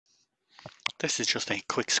This is just a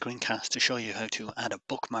quick screencast to show you how to add a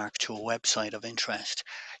bookmark to a website of interest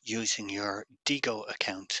using your Diigo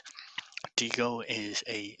account. Diigo is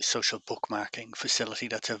a social bookmarking facility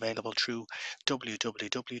that's available through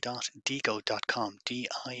www.diigo.com,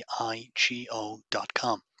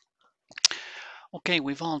 Diigo.com. Okay,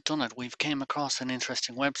 we've all done it. We've came across an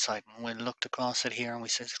interesting website and we looked across it here and we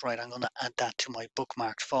said, right, I'm going to add that to my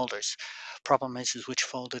bookmarked folders. Problem is which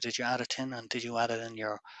folder did you add it in, and did you add it in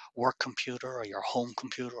your work computer or your home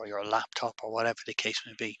computer or your laptop or whatever the case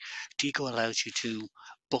may be. Diigo allows you to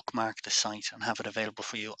bookmark the site and have it available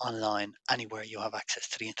for you online anywhere you have access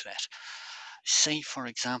to the internet. Say, for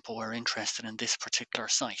example, we're interested in this particular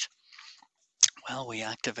site. Well, we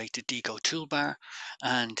activate the Diigo toolbar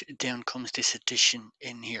and down comes this addition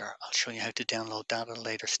in here. I'll show you how to download that at a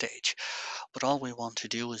later stage. But all we want to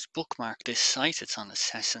do is bookmark this site. It's on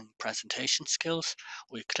assessing presentation skills.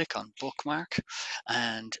 We click on bookmark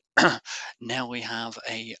and now we have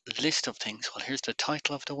a list of things. Well, here's the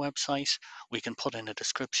title of the website. We can put in a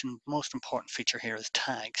description. Most important feature here is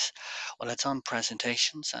tags. Well, it's on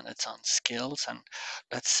presentations and it's on skills, and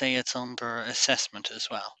let's say it's under assessment as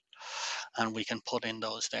well, and we can put in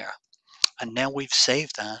those there. And now we've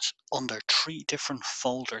saved that under 3 different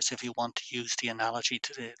folders, if you want to use the analogy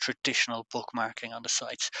to the traditional bookmarking on the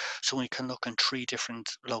sites. So we can look in 3 different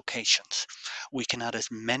locations. We can add as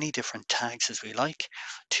many different tags as we like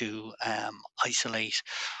to isolate,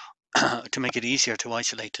 to make it easier to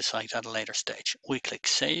isolate the site at a later stage. We click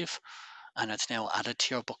save and it's now added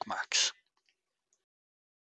to your bookmarks.